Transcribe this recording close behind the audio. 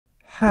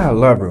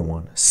Hello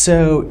everyone.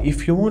 So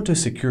if you want to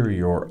secure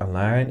your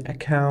online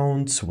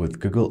accounts with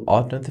Google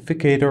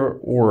Authenticator,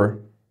 or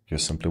you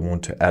simply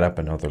want to add up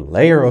another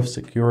layer of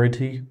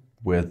security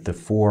with the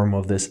form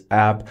of this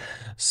app,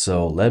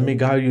 so let me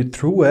guide you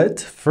through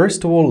it.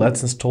 First of all,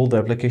 let's install the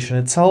application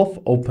itself.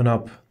 Open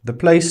up the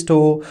Play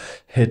Store,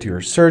 hit your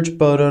search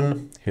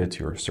button, hit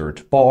your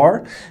search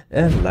bar,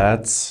 and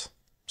let's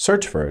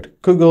search for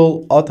it.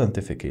 Google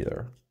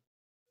Authenticator.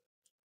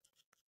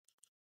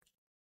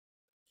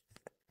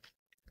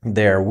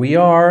 There we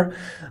are.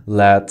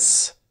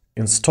 Let's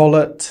install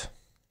it.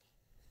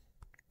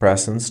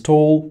 Press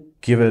install.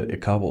 Give it a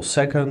couple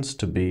seconds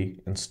to be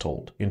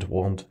installed. It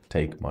won't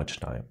take much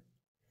time.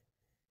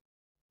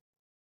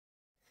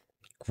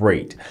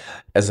 Great.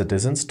 As it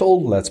is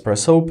installed, let's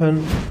press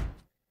open.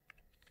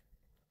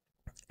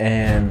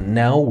 And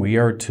now we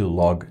are to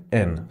log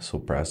in. So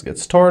press get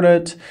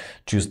started,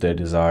 choose the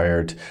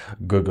desired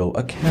Google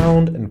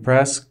account and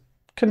press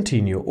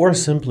continue, or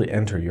simply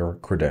enter your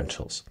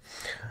credentials.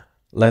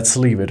 Let's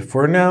leave it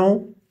for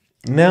now.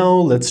 Now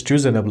let's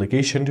choose an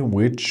application to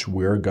which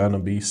we're gonna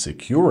be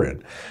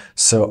securing.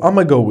 So I'm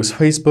gonna go with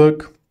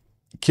Facebook.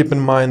 Keep in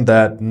mind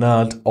that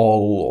not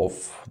all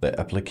of the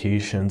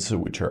applications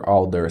which are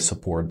out there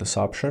support this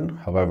option.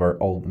 However,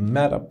 all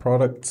Meta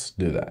products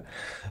do that.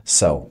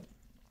 So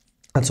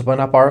let's open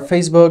up our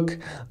Facebook.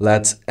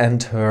 Let's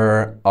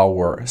enter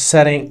our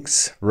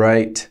settings,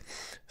 right?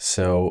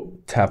 So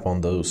tap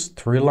on those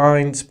three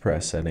lines,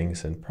 press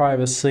settings and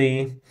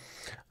privacy.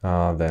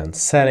 Then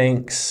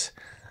settings,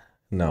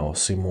 now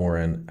see more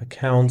in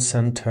account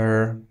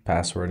center,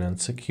 password and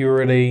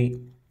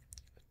security,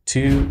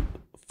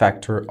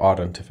 two-factor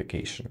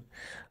authentication.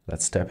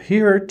 Let's tap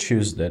here,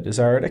 choose the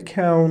desired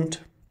account.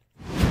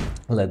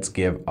 Let's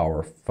give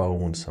our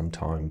phone some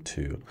time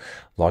to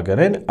log it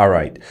in. All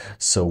right,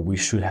 so we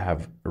should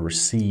have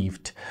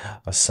received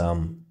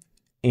some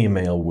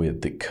email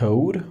with the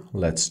code.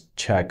 Let's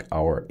check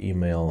our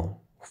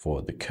email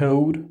for the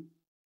code.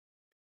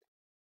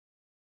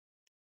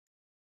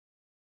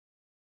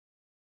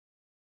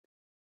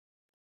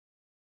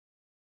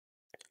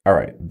 All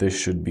right, this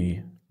should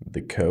be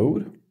the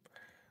code.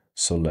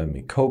 So let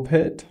me copy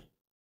it.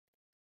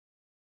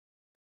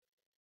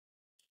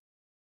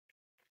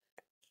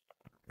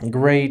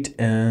 Great,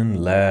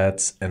 and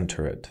let's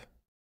enter it.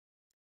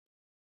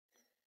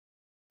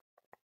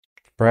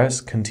 Press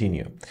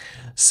continue.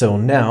 So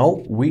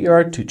now we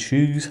are to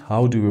choose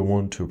how do we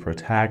want to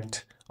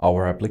protect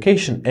our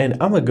application, and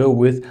I'm gonna go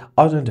with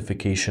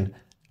authentication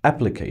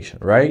application,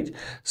 right?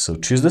 So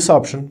choose this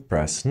option,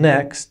 press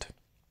next.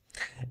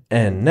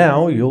 And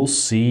now you'll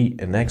see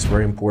a next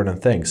very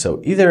important thing.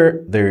 So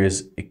either there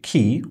is a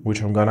key,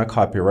 which I'm gonna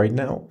copy right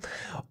now,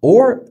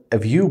 or a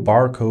view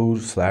barcode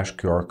 /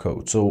 QR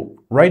code. So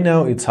right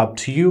now it's up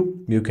to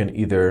you. You can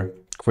either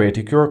create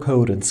a QR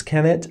code and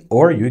scan it,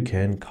 or you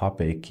can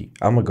copy a key.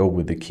 I'm gonna go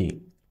with the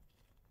key.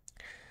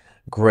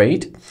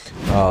 Great.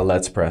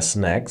 Let's press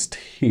next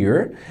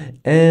here,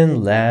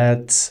 and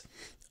let's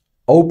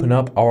open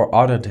up our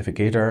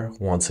authenticator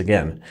once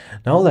again.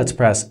 Now let's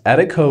press add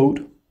a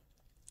code.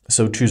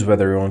 So choose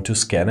whether you want to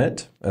scan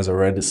it, as I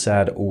already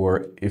said,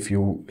 or if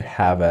you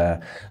have a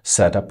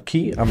setup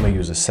key. I'm going to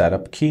use a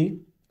setup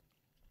key.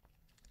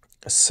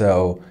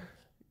 So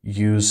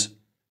use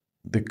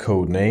the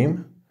code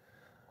name.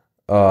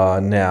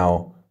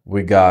 Now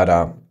we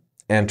gotta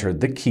enter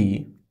the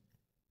key.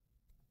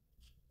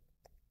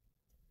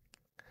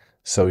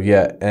 So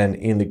yeah, and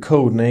in the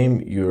code name,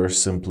 you're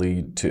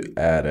simply to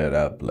add it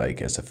up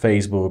like as a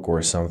Facebook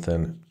or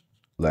something.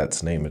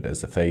 Let's name it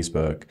as a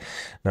Facebook.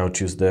 Now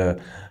choose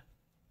the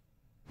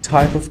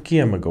type of key.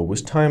 I'm gonna go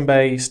with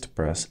time-based,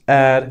 press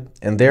add,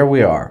 and there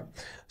we are.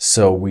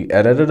 So we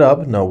added it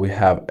up. Now we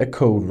have a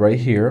code right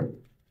here.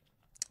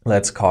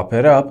 Let's copy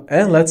it up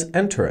and let's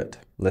enter it.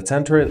 Let's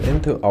enter it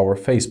into our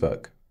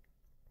Facebook.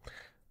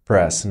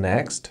 Press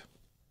next.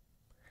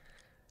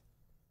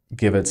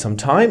 Give it some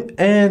time,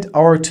 and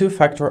our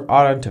two-factor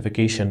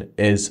authentication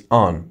is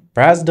on.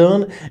 Press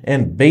done,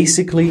 and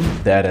basically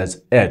that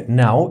is it.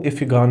 Now, if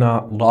you're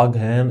gonna log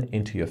in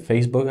into your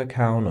Facebook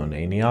account on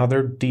any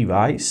other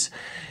device,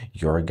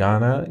 you're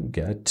gonna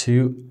get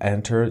to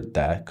enter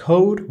that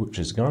code, which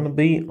is gonna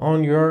be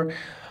on your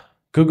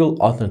Google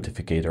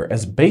Authenticator.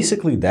 As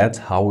basically that's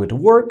how it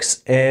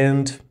works,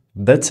 and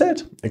that's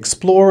it.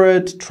 Explore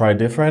it, try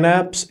different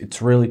apps.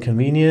 It's really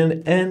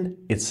convenient and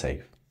it's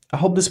safe. I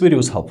hope this video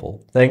was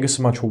helpful. Thank you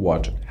so much for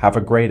watching. Have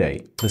a great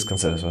day. Please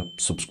consider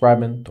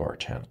subscribing to our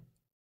channel.